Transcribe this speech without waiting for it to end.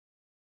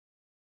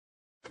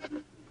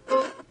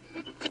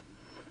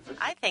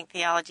I think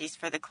theology's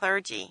for the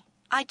clergy.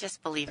 I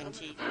just believe in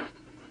Jesus.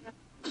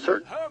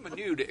 Certain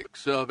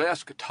hermeneutics of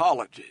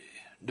eschatology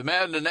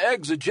demand an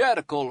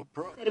exegetical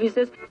approach. I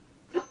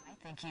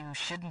think you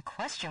shouldn't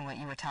question what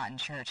you were taught in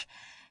church.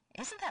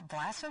 Isn't that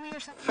blasphemy or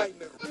something?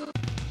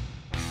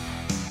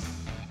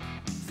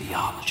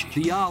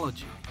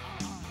 Theology.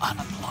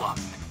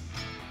 Unplugged.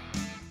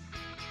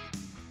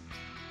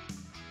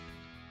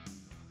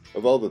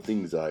 Of all the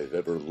things I've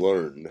ever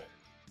learned,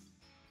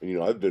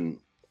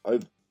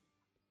 I've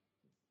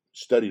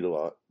studied a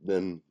lot,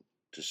 been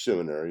to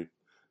seminary,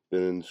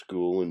 been in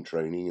school and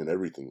training and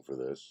everything for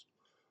this.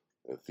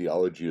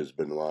 Theology has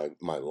been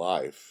my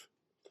life.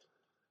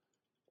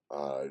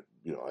 I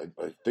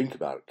think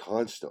about it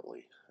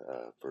constantly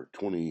for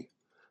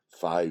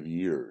 25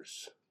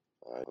 years.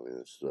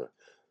 It's the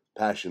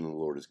passion the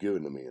Lord has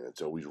given to me, and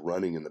it's always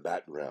running in the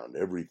background.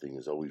 Everything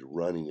is always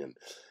running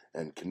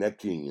and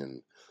connecting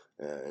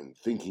and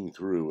thinking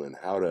through and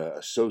how to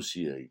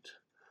associate.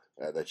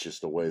 That's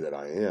just the way that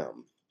I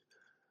am.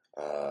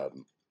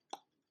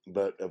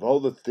 But of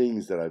all the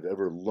things that I've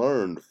ever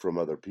learned from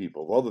other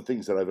people, of all the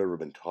things that I've ever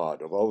been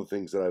taught, of all the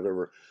things that I've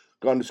ever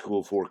gone to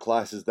school for,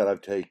 classes that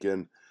I've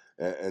taken,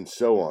 and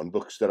so on,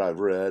 books that I've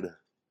read,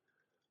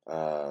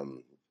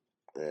 and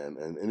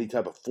any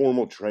type of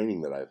formal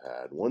training that I've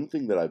had, one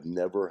thing that I've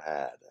never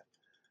had,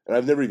 and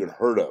I've never even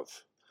heard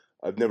of,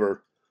 I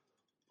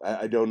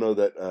don't know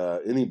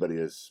that anybody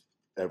has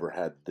ever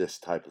had this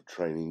type of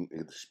training,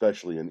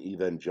 especially in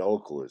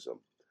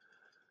evangelicalism,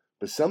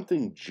 but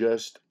something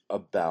just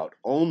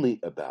only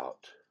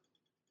about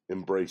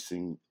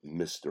embracing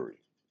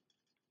mystery.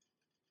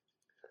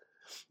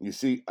 You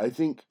see, I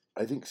think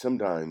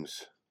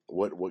sometimes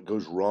what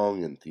goes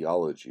wrong in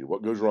theology,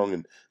 what goes wrong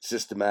in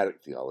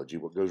systematic theology,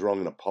 what goes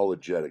wrong in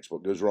apologetics,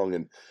 what goes wrong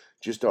in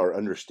just our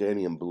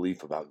understanding and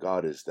belief about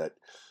God is that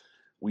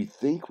we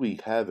think we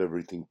have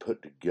everything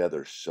put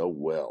together so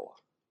well.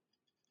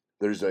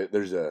 There's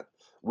a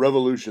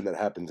revolution that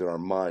happens in our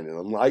mind, an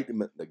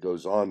enlightenment that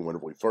goes on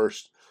whenever we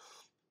first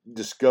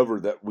discover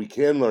that we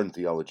can learn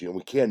theology and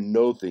we can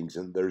know things,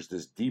 and there's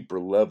this deeper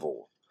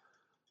level.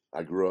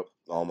 I grew up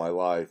all my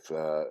life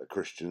a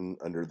Christian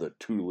under the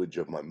tutelage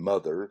of my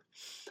mother,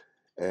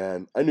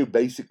 and I knew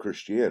basic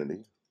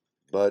Christianity.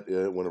 But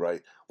whenever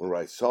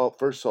I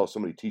first saw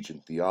somebody teaching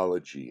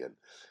theology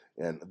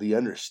and the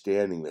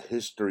understanding, the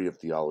history of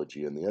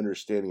theology, and the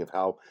understanding of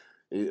how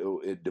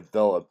it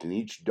developed, and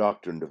each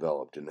doctrine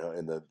developed, and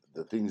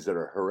the things that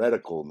are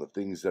heretical and the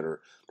things that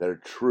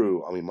are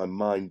true, I mean, my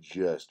mind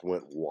just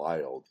went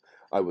wild.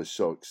 I was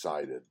so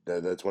excited.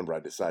 That's whenever I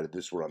decided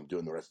this is what I'm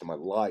doing the rest of my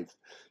life,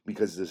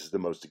 because this is the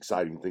most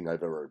exciting thing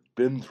I've ever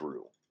been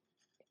through.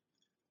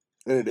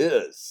 And it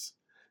is.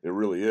 It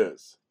really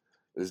is.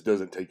 This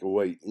doesn't take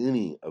away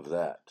any of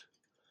that.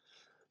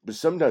 But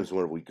sometimes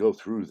when we go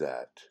through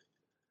that,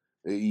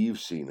 you've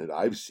seen it,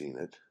 I've seen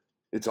it,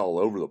 it's all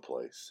over the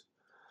place.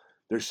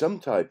 There's some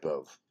type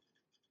of,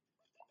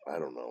 I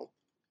don't know,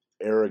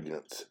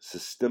 arrogance,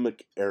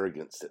 systemic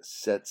arrogance that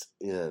sets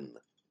in.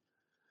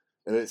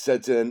 And it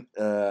sets in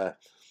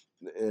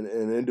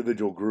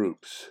individual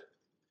groups.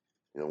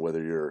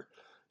 Whether you're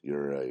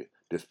a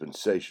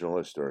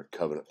dispensationalist or a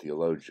covenant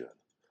theologian,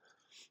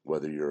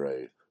 whether you're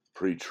a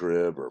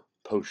pre-trib or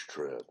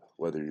post-trib,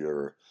 whether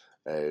you're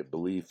a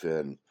belief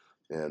in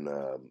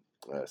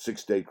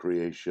six-day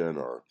creation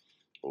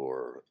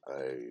or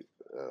a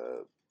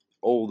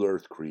old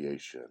earth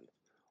creation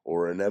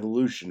or an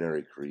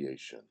evolutionary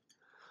creation,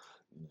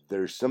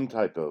 there's some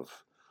type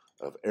of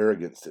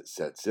arrogance that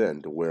sets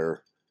in to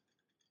where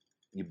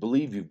you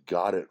believe you've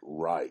got it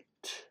right.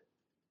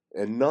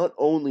 And not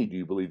only do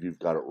you believe you've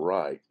got it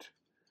right,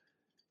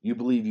 you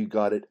believe you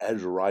got it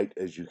as right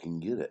as you can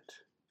get it.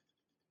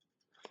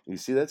 You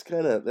see, that's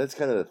kind of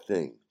the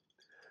thing.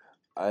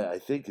 I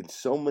think in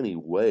so many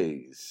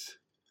ways,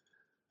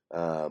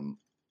 we're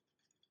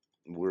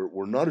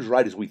not as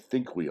right as we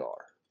think we are.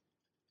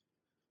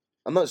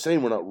 I'm not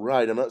saying we're not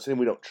right. I'm not saying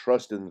we don't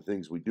trust in the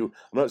things we do.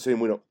 I'm not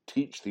saying we don't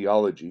teach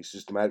theology,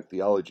 systematic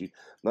theology.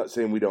 I'm not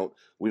saying we don't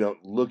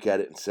look at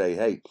it and say,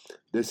 hey,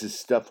 this is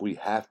stuff we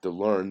have to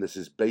learn. This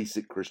is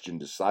basic Christian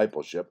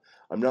discipleship.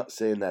 I'm not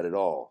saying that at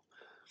all.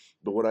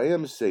 But what I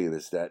am saying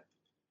is that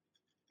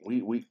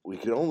we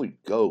can only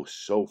go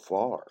so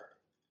far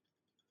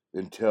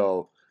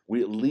until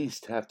we at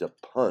least have to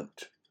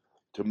punt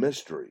to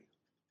mystery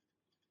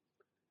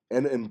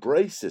and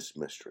embrace this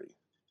mystery.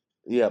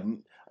 Yeah,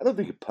 I don't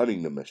think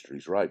punting the mystery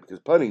is right, because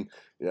punting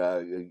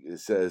it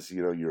says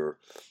you're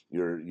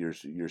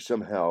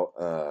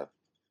somehow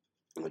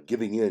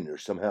giving in. You're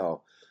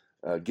somehow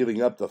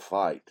giving up the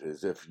fight,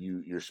 as if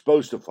you're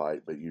supposed to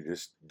fight, but you're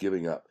just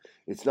giving up.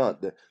 It's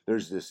not that.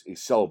 There's a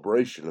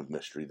celebration of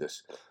mystery,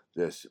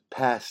 this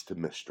pass to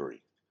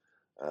mystery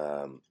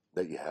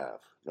that you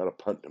have, not a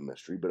punt to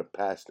mystery, but a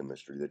pass to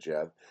mystery that you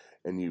have,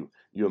 and you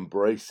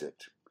embrace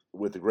it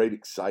with a great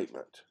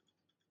excitement.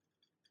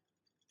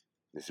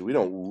 You see, we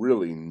don't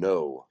really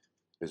know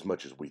as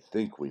much as we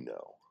think we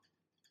know.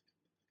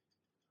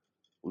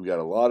 We've got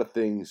a lot of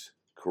things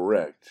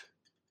correct,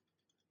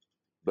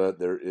 but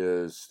there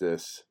is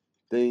this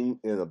thing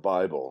in the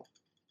Bible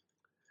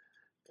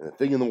and a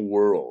thing in the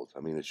world. I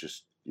mean,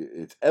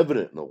 it's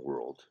evident in the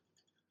world,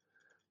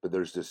 but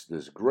there's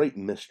this great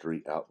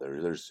mystery out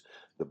there. There's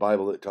the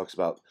Bible that talks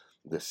about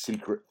the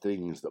secret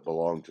things that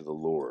belong to the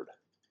Lord.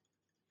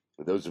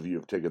 For those of you who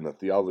have taken the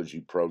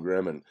theology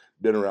program and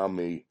been around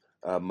me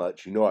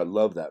much, you know I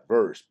love that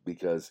verse,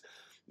 because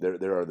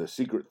there are the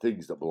secret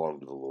things that belong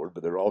to the Lord,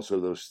 but there are also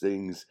those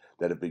things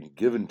that have been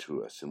given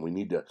to us, and we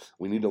need to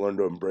learn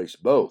to embrace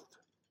both.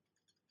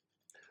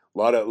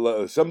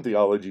 Some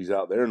theologies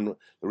out there, and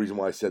the reason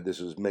why I said this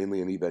is mainly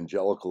in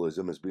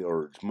evangelicalism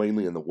or it's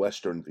mainly in the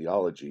Western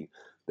theology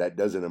that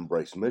doesn't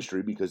embrace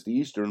mystery, because the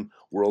Eastern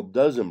world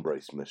does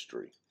embrace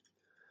mystery.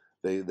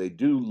 They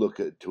do look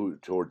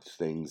towards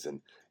things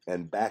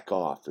and back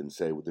off and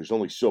say, well, there's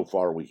only so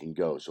far we can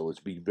go, so let's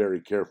be very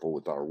careful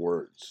with our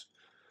words.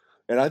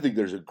 And I think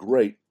there's a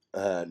great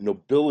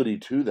nobility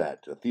to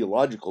that, a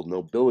theological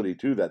nobility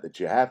to that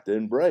you have to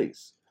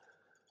embrace.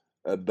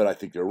 But I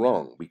think they're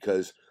wrong,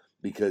 because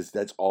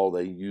that's all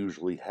they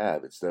usually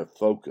have. It's their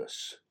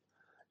focus.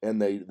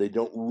 And they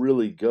don't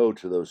really go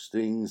to those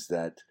things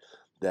that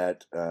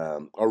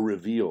are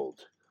revealed,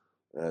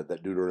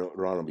 that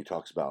Deuteronomy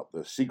talks about.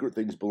 The secret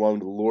things belong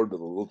to the Lord, but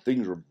the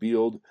things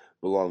revealed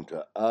belong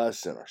to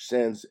us and our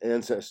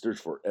ancestors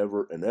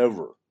forever and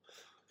ever.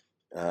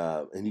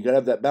 And you got to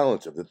have that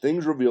balance of the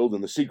things revealed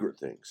and the secret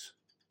things.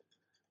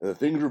 And the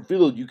things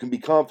revealed you can be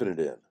confident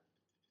in.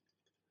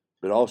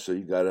 But also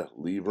you got to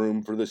leave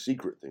room for the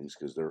secret things,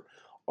 because there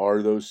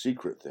are those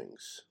secret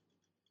things.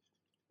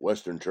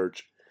 Western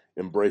Church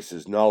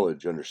embraces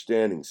knowledge,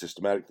 understanding,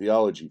 systematic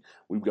theology.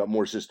 We've got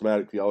more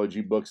systematic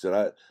theology books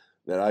that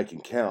I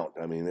can count.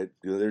 I mean,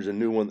 there's a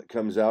new one that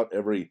comes out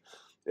every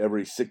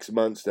 6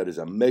 months that is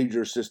a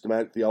major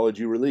systematic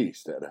theology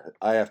release that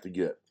I have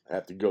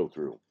to go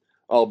through.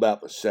 All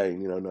about the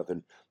same,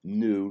 nothing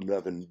new,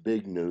 nothing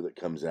big new that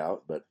comes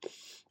out, but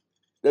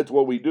that's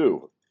what we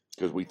do,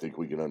 because we think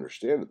we can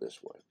understand it this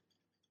way.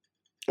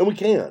 And we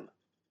can.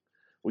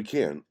 We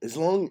can, as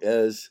long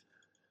as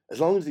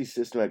these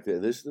systematic,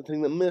 this is the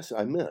thing that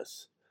I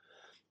miss,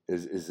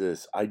 is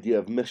this idea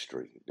of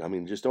mystery. I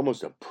mean, just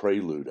almost a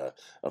prelude,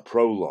 a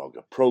prologue,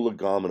 a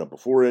prolegomena.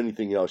 Before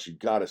anything else, you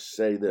got to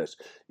say this.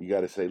 You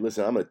got to say,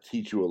 listen, I'm going to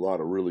teach you a lot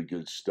of really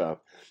good stuff.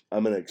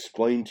 I'm going to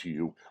explain to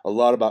you a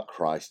lot about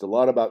Christ, a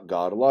lot about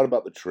God, a lot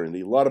about the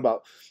Trinity, a lot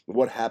about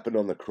what happened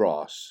on the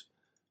cross.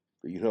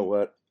 But you know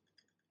what?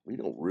 We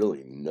don't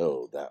really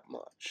know that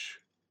much.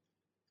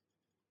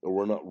 Or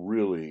we're not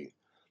really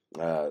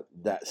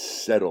that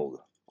settled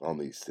on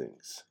these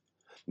things.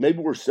 Maybe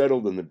we're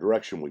settled in the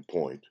direction we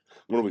point.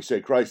 When we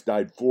say Christ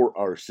died for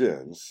our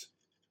sins,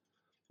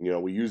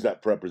 we use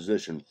that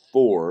preposition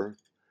 "for"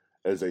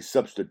 as a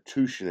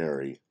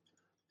substitutionary,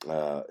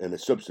 in a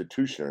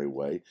substitutionary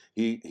way.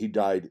 He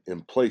died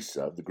in place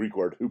of, the Greek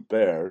word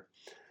huper.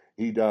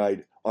 He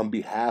died on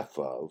behalf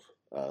of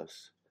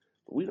us.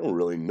 But we don't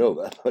really know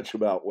that much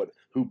about what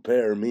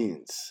huper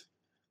means,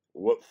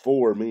 what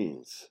 "for"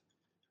 means.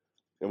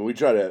 And we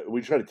try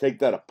to take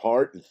that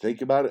apart and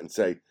think about it and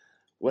say,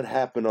 what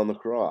happened on the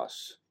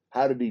cross?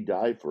 How did he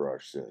die for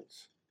our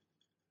sins?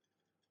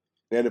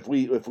 And if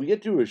we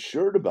get too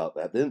assured about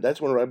that, then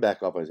that's when I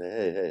back off. I say,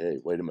 hey,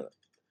 wait a minute.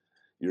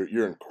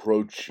 You're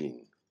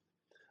encroaching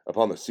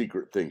upon the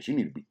secret things. You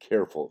need to be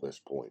careful at this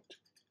point,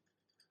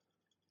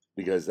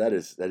 because that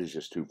is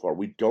just too far.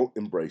 We don't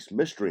embrace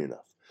mystery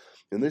enough.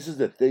 And this is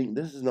the thing.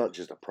 This is not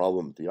just a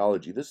problem in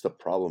theology. This is the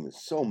problem in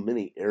so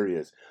many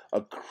areas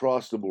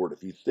across the board.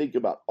 If you think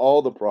about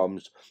all the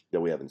problems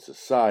that we have in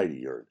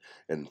society or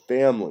in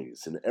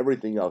families and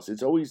everything else,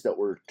 it's always that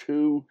we're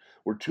too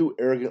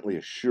arrogantly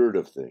assured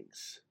of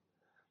things.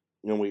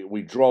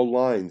 We draw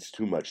lines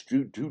too much,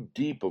 too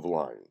deep of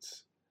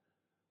lines.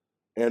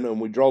 And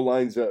we draw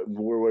lines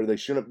where they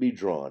shouldn't be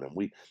drawn.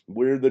 And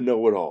we're the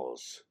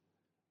know-it-alls.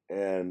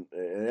 And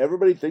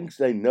everybody thinks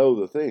they know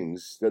the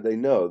things that they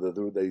know,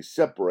 that they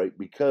separate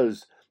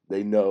because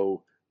they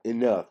know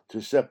enough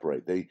to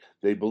separate.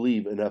 They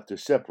believe enough to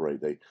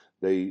separate.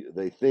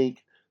 They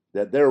think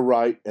that they're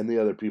right and the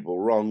other people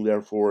are wrong.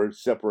 Therefore,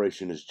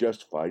 separation is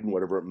justified in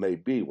whatever it may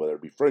be, whether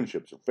it be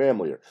friendships or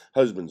family or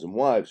husbands and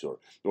wives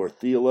or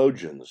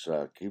theologians,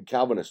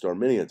 Calvinists,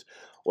 Arminians,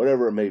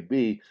 whatever it may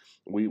be.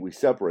 We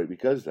separate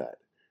because of that.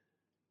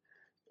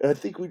 And I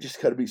think we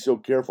just got to be so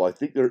careful. I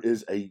think there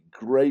is a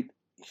great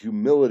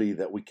humility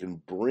that we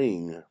can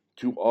bring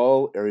to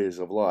all areas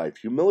of life.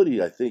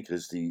 Humility, I think,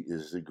 is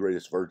the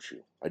greatest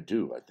virtue. I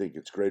do. I think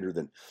it's greater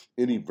than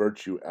any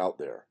virtue out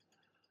there.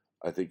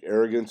 I think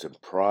arrogance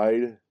and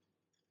pride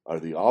are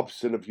the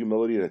opposite of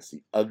humility, and it's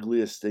the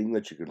ugliest thing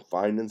that you can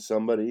find in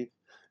somebody,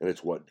 and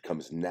it's what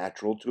comes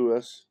natural to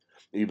us.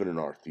 Even in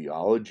our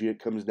theology,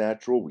 it comes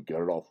natural. We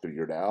got it all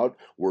figured out.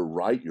 We're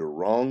right, you're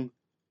wrong.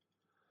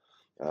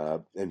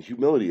 And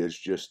humility is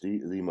just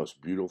the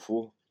most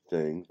beautiful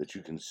thing that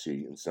you can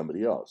see in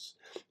somebody else,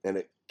 and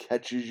it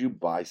catches you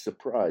by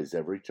surprise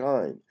every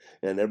time.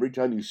 And every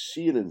time you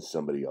see it in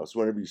somebody else,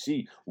 whenever you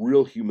see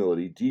real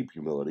humility, deep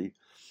humility,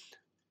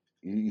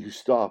 you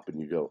stop and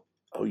you go,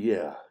 oh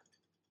yeah,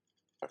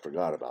 I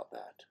forgot about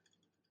that.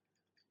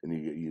 And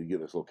you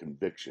get this little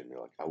conviction.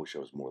 You're like, I wish I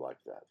was more like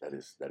that. That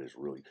is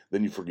really.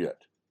 Then you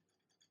forget.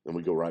 Then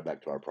we go right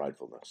back to our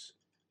pridefulness.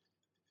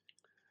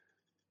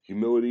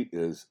 Humility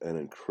is an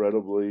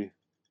incredibly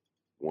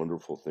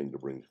wonderful thing to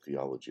bring to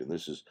theology, and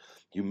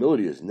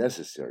humility is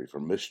necessary for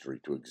mystery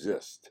to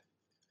exist.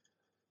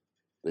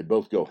 They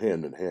both go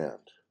hand in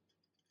hand.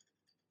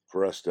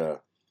 For us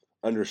to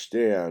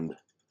understand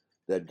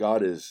that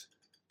God is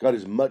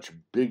much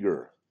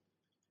bigger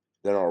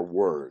than our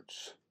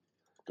words.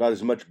 God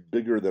is much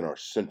bigger than our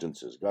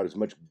sentences. God is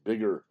much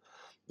bigger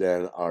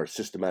than our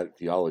systematic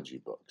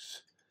theology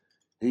books.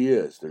 He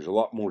is. There's a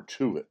lot more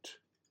to it.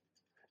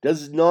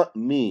 Does not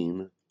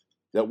mean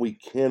that we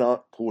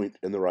cannot point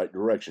in the right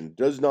direction. It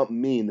does not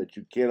mean that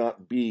you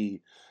cannot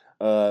be,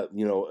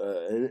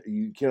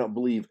 you cannot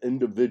believe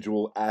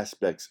individual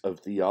aspects of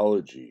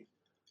theology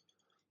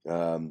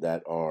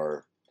that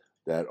are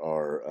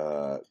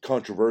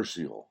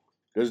controversial.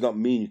 Does not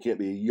mean you can't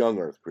be a young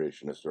Earth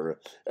creationist or an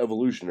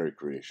evolutionary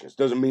creationist.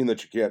 Doesn't mean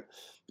that you can't,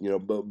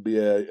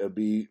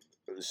 be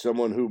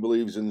someone who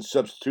believes in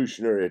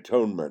substitutionary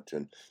atonement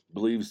and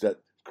believes that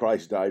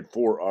Christ died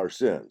for our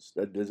sins.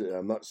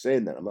 I'm not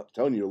saying that. I'm not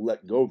telling you to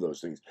let go of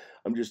those things.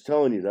 I'm just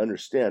telling you to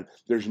understand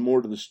there's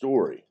more to the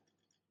story.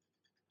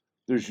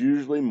 There's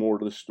usually more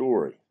to the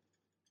story.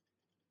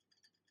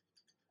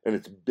 And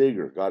it's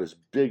bigger. God is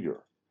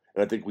bigger.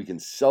 And I think we can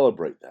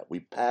celebrate that.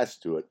 We pass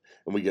to it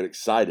and we get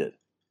excited.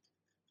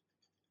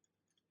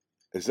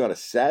 It's not a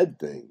sad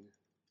thing.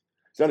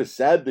 It's not a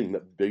sad thing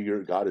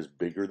that God is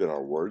bigger than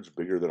our words,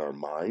 bigger than our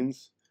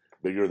minds,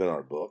 bigger than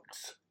our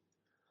books.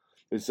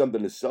 It's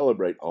something to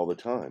celebrate all the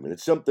time. And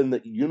it's something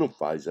that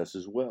unifies us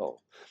as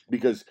well.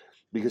 Because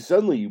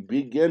suddenly you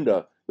begin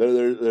to,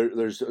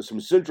 there's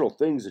some central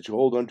things that you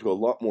hold on to a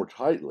lot more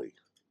tightly.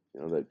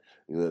 That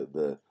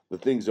the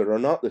things that are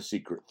not the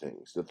secret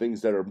things, the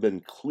things that have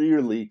been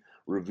clearly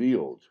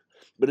revealed.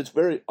 But it's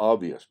very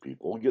obvious,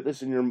 people. Get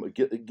this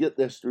get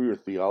this through your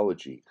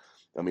theology.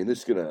 I mean,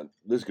 this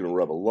is gonna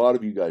rub a lot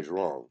of you guys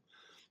wrong,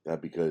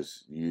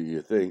 because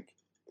you think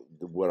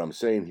what I'm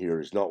saying here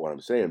is not what I'm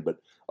saying. But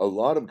a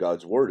lot of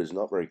God's word is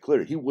not very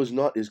clear. He was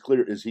not as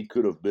clear as he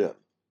could have been.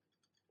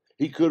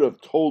 He could have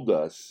told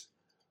us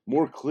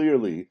more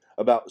clearly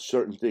about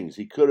certain things.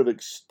 He could have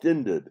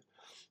extended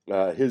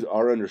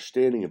our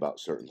understanding about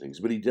certain things,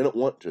 but he didn't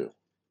want to.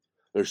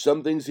 There's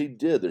some things he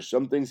did. There's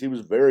some things he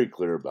was very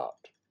clear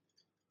about.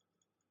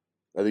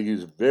 I think he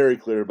was very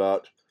clear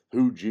about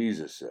who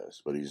Jesus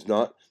is, but he's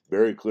not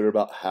very clear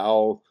about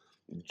how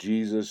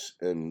Jesus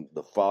and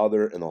the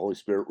Father and the Holy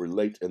Spirit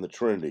relate in the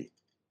Trinity.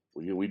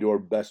 We do our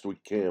best we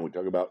can. We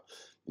talk about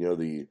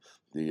the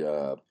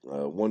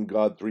one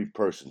God, three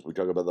persons. We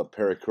talk about the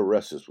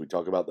perichoresis. We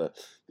talk about the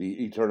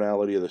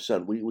eternality of the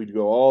Son. We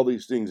go all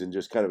these things and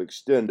just kind of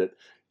extend it.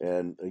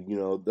 And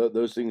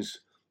those things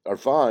are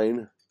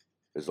fine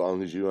as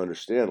long as you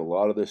understand a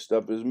lot of this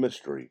stuff is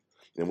mystery.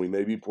 And we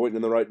may be pointing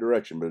in the right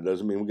direction, but it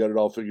doesn't mean we got it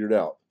all figured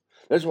out.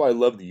 That's why I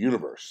love the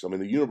universe. I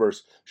mean, the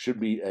universe should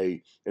be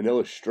an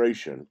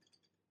illustration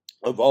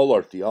of all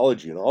our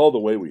theology and all the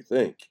way we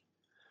think.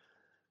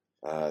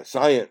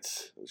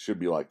 Science should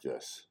be like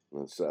this.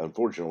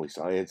 Unfortunately,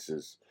 science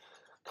is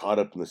caught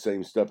up in the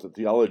same stuff that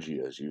theology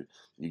is.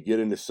 You get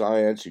into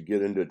science, you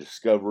get into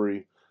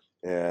discovery,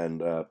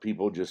 and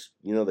people just,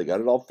 they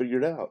got it all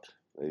figured out.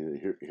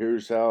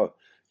 Here's how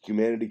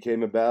humanity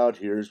came about.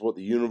 Here's what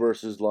the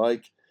universe is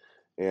like.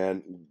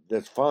 And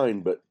that's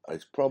fine, but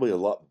it's probably a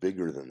lot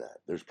bigger than that.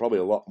 There's probably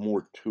a lot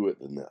more to it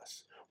than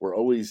this. We're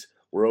always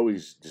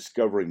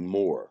discovering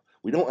more.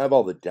 We don't have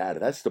all the data.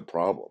 That's the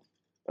problem.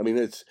 I mean,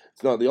 it's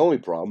not the only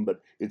problem,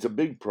 but it's a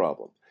big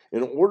problem.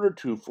 In order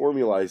to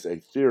formalize a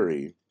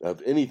theory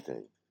of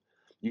anything,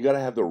 you got to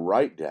have the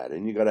right data,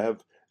 and you got to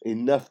have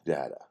enough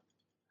data.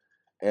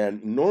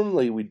 And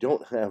normally we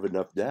don't have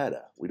enough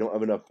data. We don't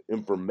have enough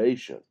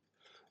information.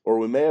 Or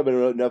we may have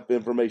enough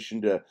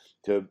information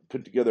to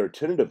put together a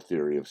tentative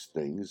theory of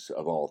things,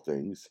 of all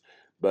things,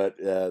 but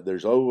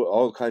there's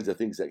all kinds of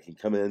things that can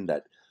come in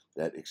that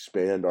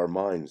expand our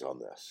minds on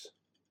this.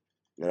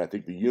 And I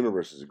think the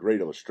universe is a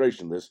great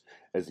illustration of this,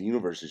 as the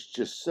universe is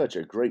just such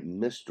a great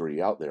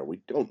mystery out there.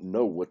 We don't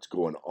know what's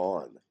going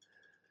on.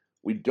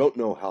 We don't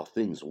know how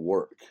things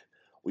work.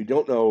 We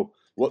don't know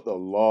what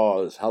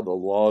how the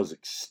laws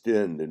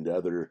extend into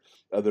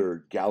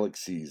other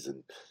galaxies,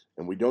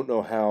 and we don't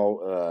know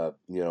how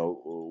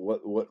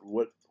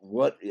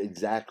what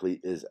exactly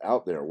is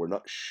out there. We're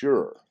not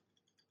sure,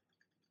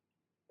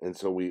 and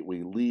so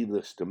we leave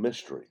this to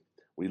mystery.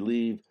 We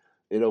leave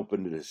it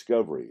open to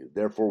discovery.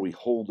 Therefore, we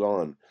hold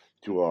on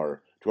to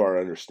our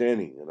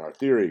understanding and our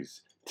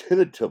theories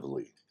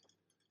tentatively.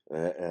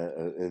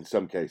 In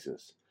some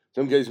cases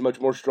much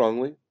more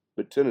strongly,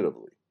 but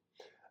tentatively.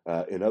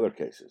 In other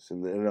cases,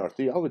 and in our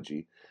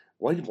theology.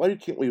 Why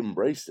can't we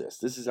embrace this?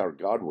 This is our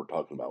God we're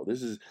talking about.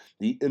 This is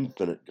the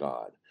infinite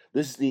God.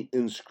 This is the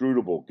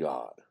inscrutable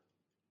God.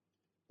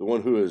 The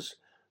one who is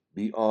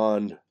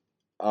beyond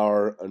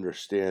our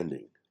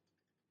understanding.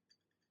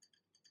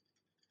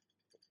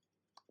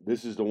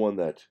 this is the one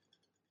that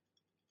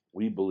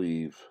we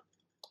believe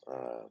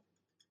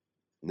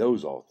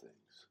knows all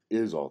things,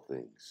 is all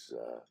things,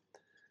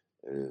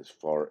 as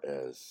far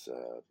as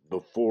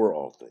before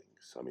all things.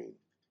 I mean,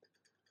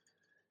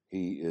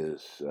 he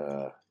is.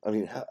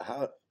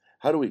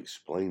 How do we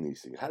explain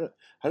these things?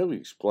 How do we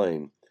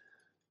explain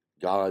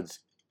God's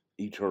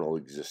eternal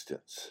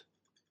existence?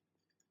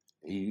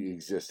 He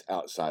exists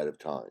outside of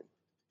time.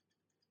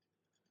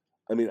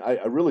 I mean,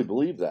 I really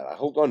believe that. I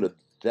hold on to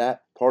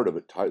that part of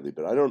it tightly,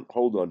 but I don't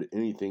hold on to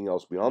anything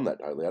else beyond that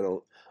tightly. I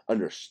don't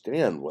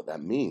understand what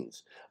that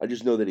means. I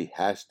just know that he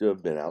has to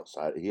have been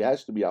outside. He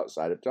has to be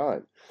outside of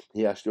time.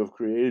 He has to have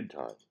created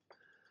time.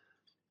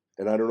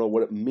 And I don't know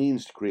what it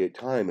means to create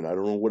time, and I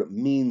don't know what it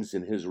means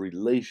in his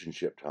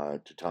relationship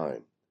to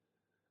time.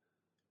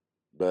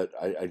 But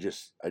I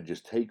just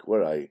take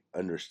what I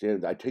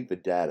understand. I take the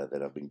data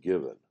that I've been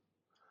given,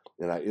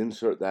 and I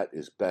insert that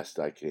as best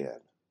I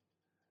can.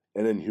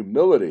 And in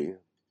humility,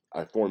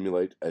 I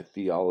formulate a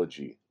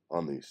theology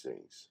on these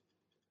things.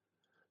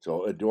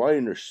 So do I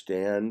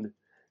understand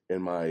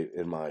in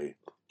my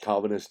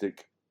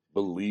Calvinistic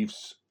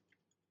beliefs?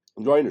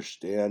 Do I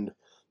understand?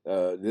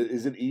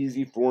 Is it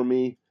easy for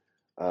me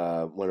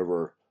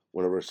whenever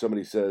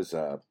somebody says,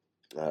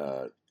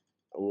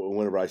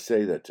 whenever I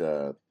say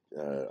that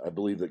I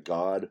believe that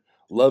God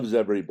loves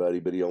everybody,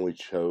 but he only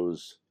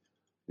chose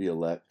the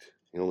elect.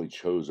 He only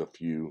chose a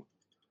few,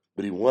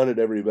 but he wanted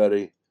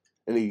everybody,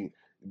 and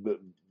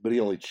but he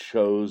only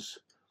chose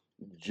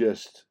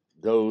just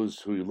those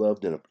who he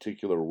loved in a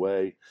particular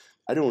way.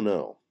 I don't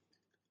know.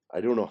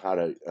 I don't know how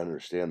to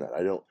understand that.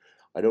 I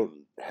don't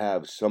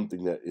have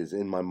something that is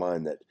in my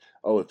mind that,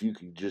 oh, if you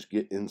could just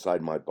get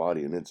inside my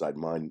body and inside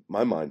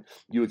my mind,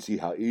 you would see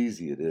how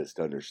easy it is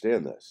to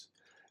understand this.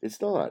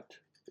 It's not.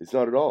 It's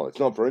not at all. It's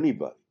not for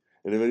anybody.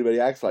 And if anybody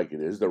acts like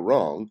it is, they're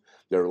wrong.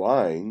 They're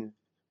lying.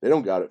 They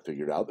don't got it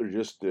figured out. They're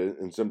just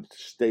in some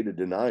state of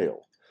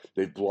denial.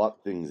 They've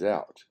blocked things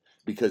out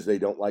because they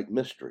don't like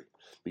mystery,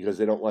 because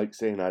they don't like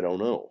saying, I don't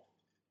know.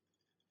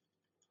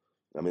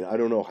 I mean, I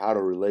don't know how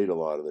to relate a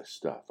lot of this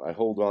stuff. I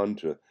hold on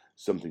to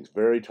some things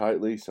very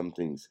tightly, some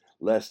things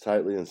less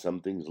tightly, and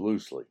some things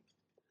loosely.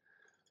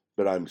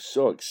 But I'm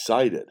so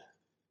excited,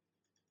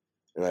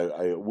 and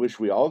I wish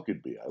we all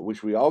could be. I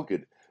wish we all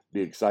could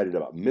be excited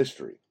about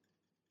mystery,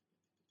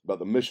 about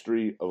the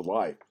mystery of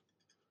life,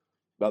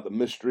 about the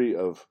mystery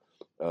of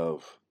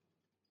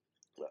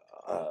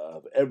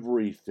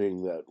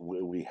everything that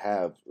we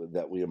have,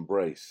 that we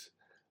embrace,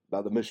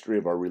 about the mystery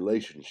of our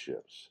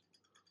relationships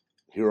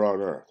here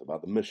on earth,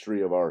 about the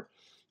mystery of our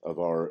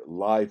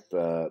life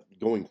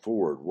going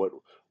forward,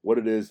 what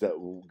it is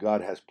that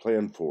God has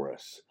planned for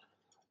us,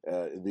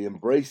 the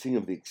embracing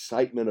of the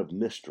excitement of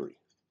mystery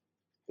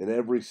in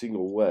every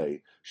single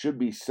way should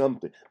be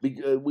something.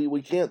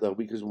 We can't, though,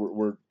 because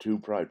we're too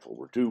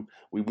prideful.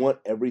 We want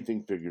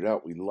everything figured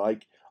out. We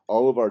like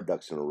all of our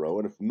ducks in a row,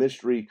 and if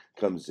mystery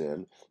comes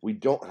in, we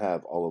don't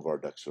have all of our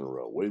ducks in a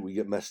row. We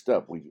get messed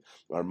up.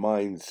 Our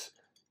minds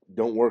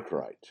don't work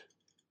right,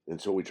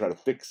 and so we try to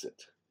fix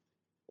it,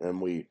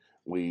 and we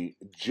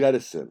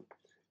jettison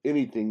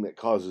anything that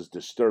causes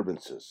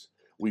disturbances.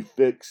 We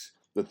fix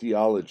the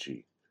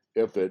theology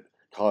if it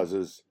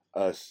causes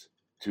us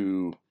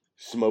to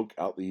smoke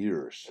out the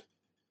ears.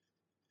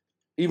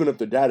 Even if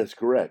the data is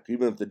correct,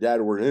 even if the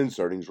data we're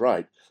inserting is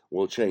right,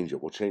 we'll change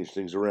it. We'll change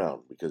things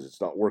around because it's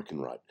not working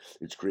right.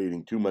 It's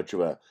creating too much of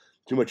a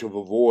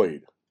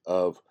void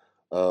of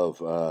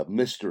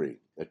mystery,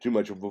 too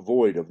much of a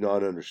void of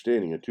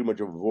non-understanding, and too much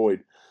of a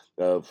void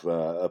of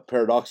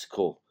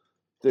paradoxical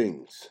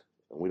things.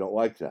 And we don't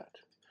like that.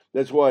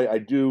 That's why I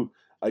do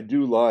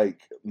like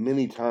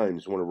many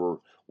times whenever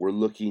we're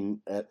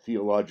looking at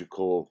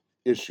theological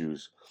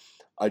issues,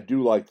 I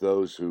do like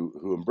those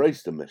who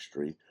embrace the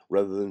mystery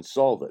rather than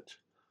solve it.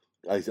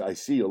 I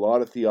see a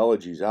lot of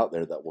theologies out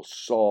there that will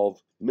solve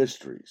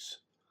mysteries,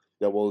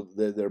 that will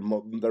their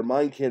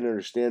mind can't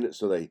understand it,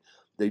 so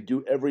they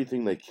do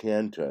everything they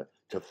can to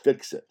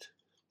fix it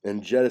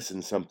and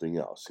jettison something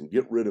else and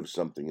get rid of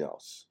something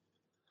else.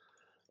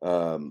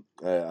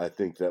 I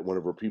think that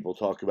whenever people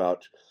talk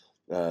about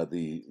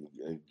the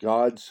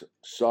God's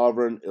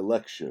sovereign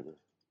election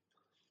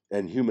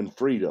and human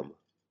freedom,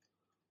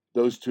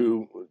 those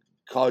two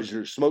cause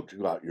your smoke to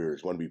go out your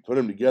ears when we put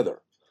them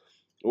together.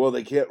 Well,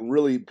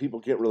 people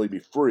can't really be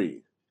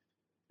free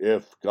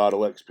if God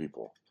elects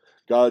people.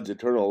 God's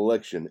eternal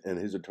election and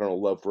his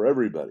eternal love for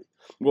everybody.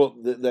 Well,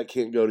 that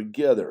can't go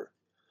together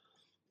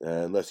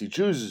unless he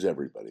chooses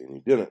everybody, and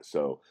he didn't.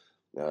 So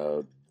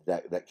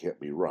that can't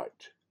be right.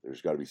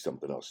 There's got to be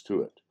something else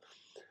to it.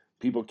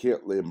 People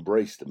can't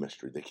embrace the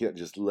mystery. They can't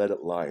just let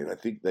it lie. And I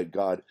think that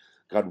God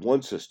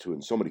wants us to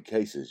in so many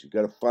cases. You've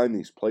got to find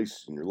these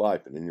places in your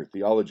life and in your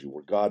theology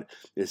where God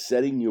is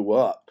setting you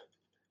up.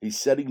 He's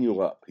setting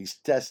you up. He's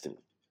testing.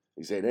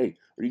 He's saying, hey,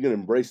 are you going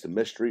to embrace the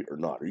mystery or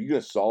not? Are you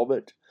going to solve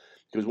it?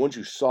 Because once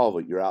you solve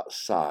it, you're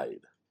outside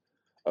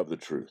of the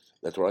truth.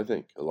 That's what I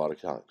think a lot of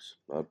times.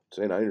 I'm not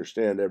saying I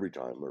understand every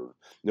time or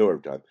know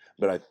every time,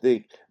 but I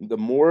think the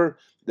more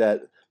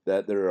that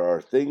that there are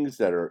things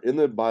that are in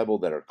the Bible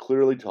that are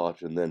clearly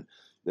taught, and then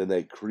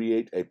they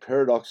create a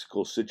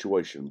paradoxical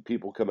situation.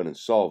 People come in and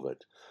solve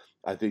it.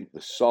 I think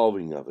the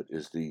solving of it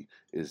is the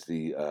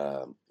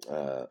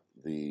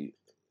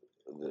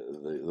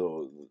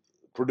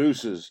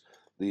produces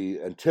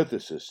the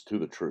antithesis to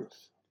the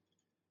truth.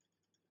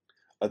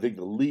 I think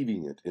the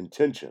leaving it in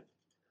tension.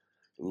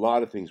 A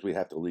lot of things we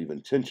have to leave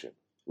in tension.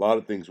 A lot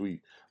of things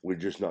we're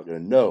just not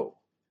going to know.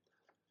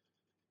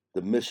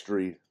 The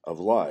mystery of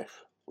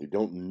life. We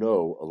don't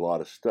know a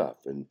lot of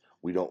stuff, and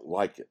we don't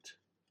like it.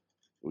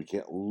 We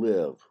can't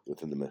live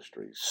within the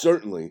mystery.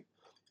 Certainly,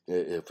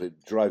 if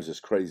it drives us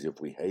crazy,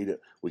 if we hate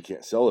it, we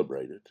can't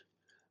celebrate it.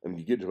 And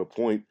you get to a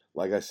point,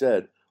 like I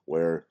said,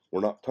 where we're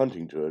not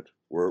punting to it,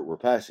 we're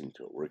passing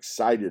to it. We're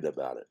excited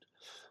about it.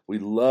 We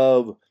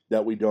love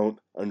that we don't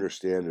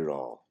understand it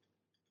all.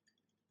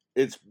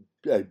 It's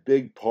a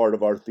big part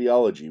of our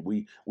theology.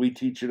 We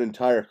teach an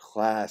entire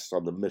class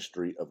on the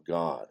mystery of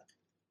God,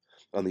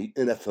 on the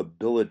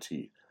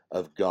ineffability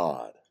of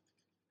God,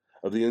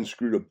 of the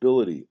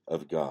inscrutability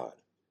of God,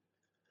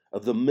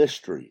 of the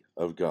mystery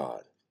of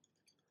God.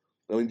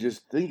 I mean,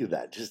 just think of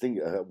that. Just think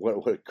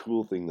what a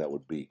cool thing that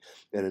would be.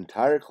 An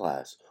entire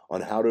class on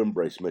how to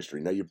embrace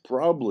mystery. Now, you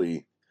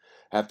probably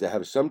have to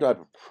have some type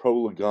of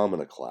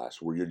prolegomena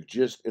class where you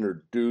just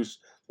introduce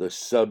the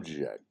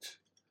subject,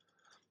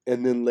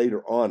 and then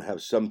later on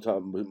have some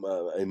type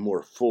a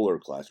more fuller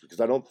class, because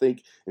I don't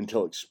think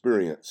until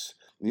experience,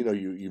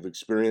 you've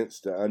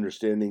experienced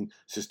understanding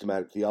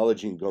systematic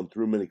theology and gone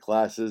through many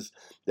classes,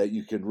 that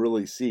you can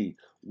really see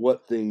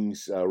what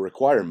things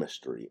require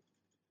mystery.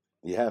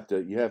 You have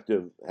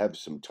to have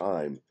some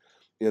time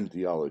in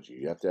theology.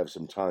 You have to have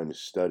some time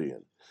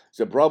studying.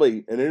 So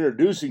probably in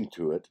introducing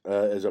to it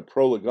as a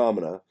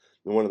prolegomena,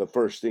 one of the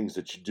first things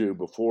that you do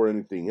before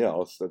anything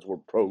else, that's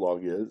what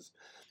prologue is.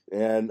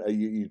 And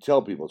you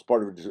tell people it's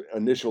part of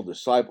initial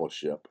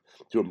discipleship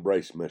to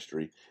embrace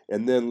mystery.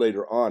 And then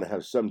later on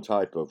have some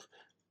type of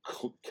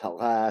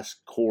class,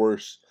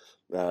 course,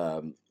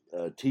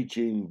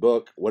 teaching,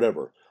 book,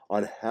 whatever,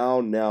 on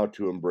how now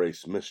to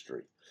embrace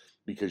mystery.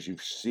 Because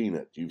you've seen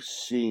it. You've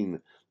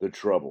seen the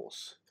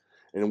troubles.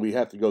 And we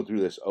have to go through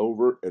this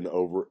over and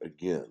over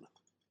again.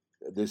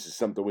 This is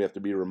something we have to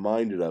be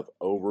reminded of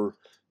over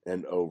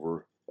and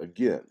over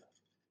again.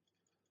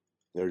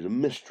 There's a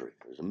mystery.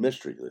 There's a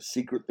mystery. The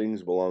secret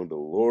things belong to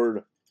the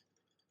Lord.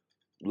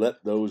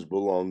 Let those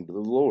belong to the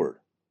Lord.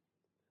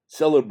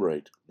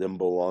 Celebrate them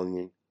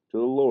belonging to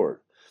the Lord.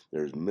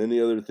 There's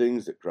many other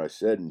things that Christ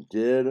said and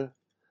did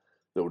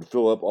that would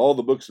fill up all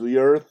the books of the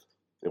earth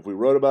if we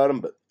wrote about them,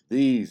 but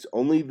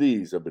only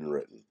these have been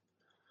written,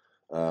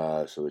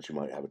 so that you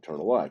might have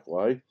eternal life.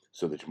 Why?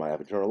 So that you might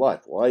have eternal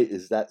life. Why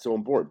is that so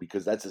important?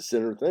 Because that's a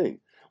sinner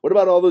thing. What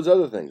about all those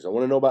other things? I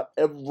want to know about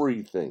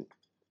everything.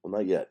 Well,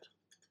 not yet.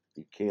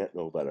 You can't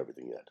know about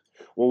everything yet.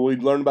 Well,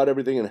 we'd learn about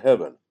everything in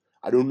heaven.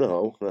 I don't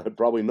know.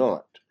 Probably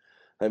not.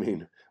 I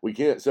mean, we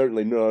can't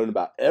certainly learn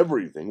about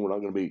everything. We're not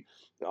going to be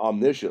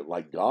omniscient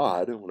like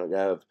God. We're not going to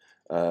have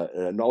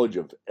a knowledge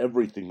of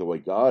everything the way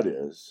God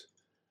is.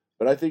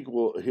 But I think,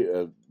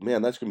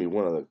 that's going to be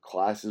one of the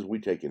classes we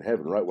take in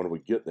heaven, right when we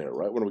get there,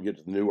 right when we get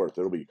to the new earth.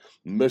 It'll be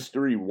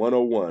Mystery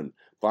 101.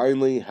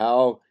 Finally,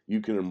 how you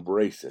can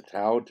embrace it,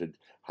 how to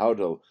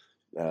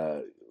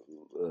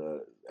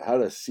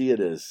see it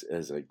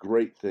as a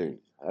great thing,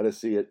 how to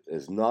see it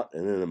as not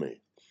an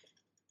enemy.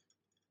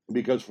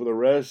 Because for the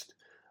rest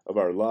of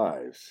our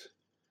lives,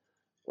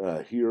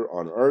 here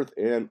on earth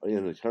and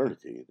in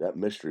eternity, that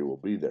mystery will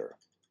be there.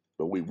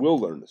 But we will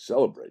learn to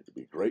celebrate. It'll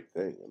be a great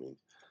thing. I mean,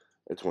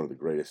 it's one of the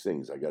greatest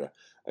things. I got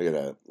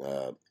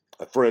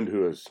a friend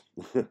who is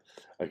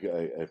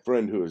a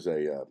friend who is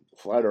a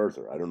flat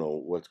earther. I don't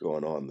know what's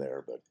going on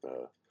there, but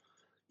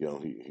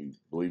he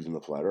believes in the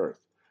flat earth.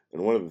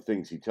 And one of the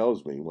things he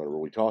tells me whenever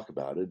we talk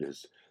about it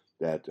is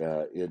that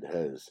it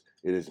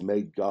has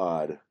made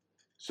God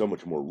so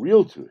much more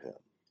real to him.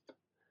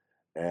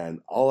 And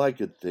all I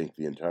could think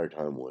the entire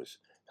time was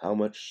how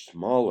much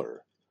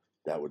smaller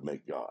that would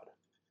make God.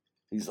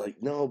 He's like,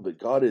 no, but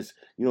God is,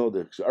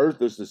 the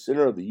earth is the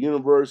center of the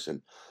universe,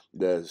 and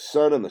the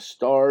sun and the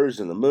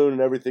stars and the moon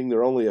and everything,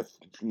 they're only,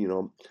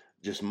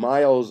 just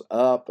miles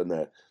up,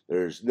 and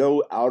there's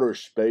no outer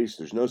space.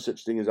 There's no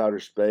such thing as outer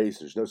space.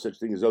 There's no such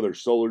thing as other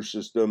solar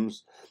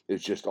systems.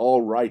 It's just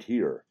all right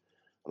here.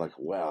 I'm like,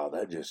 wow,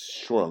 that just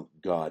shrunk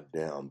God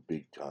down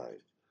big time.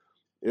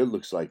 It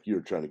looks like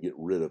you're trying to get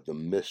rid of the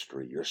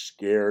mystery. You're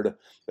scared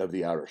of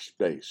the outer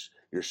space.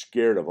 You're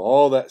scared of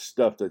all that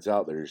stuff that's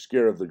out there. You're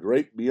scared of the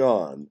great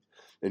beyond,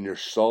 and you're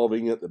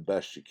solving it the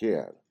best you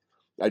can.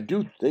 I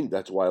do think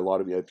that's why a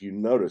lot of you, if you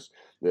notice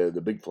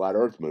the big flat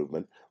earth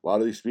movement, a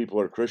lot of these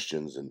people are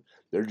Christians, and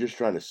they're just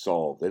trying to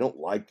solve. They don't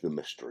like the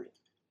mystery.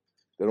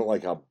 They don't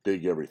like how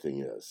big everything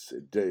is.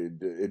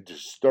 It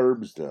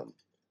disturbs them.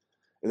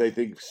 And they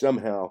think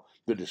somehow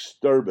the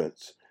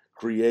disturbance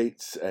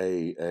creates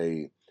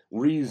a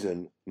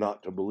reason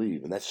not to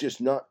believe. And that's just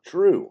not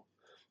true.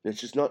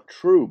 It's just not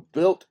true.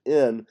 Built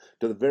in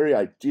to the very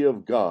idea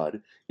of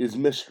God is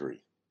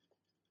mystery.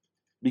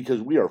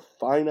 because we are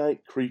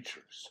finite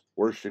creatures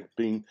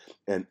worshiping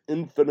an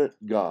infinite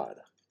God.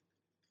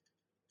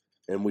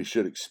 And we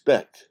should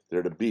expect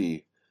there to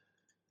be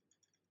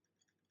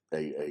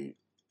a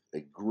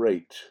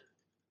great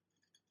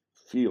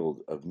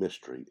field of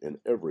mystery in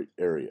every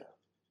area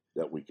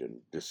that we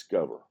can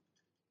discover.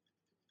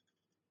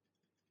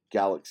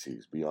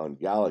 Galaxies beyond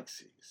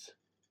galaxies,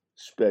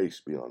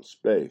 space beyond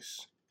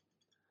space.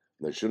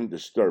 They shouldn't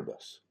disturb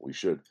us. We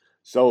should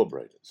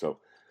celebrate it. So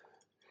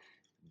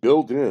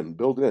build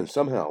in.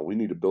 Somehow we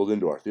need to build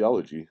into our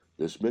theology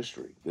this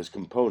mystery, this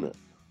component,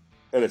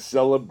 and a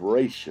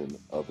celebration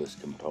of this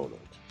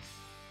component.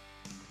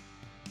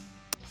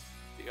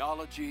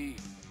 Theology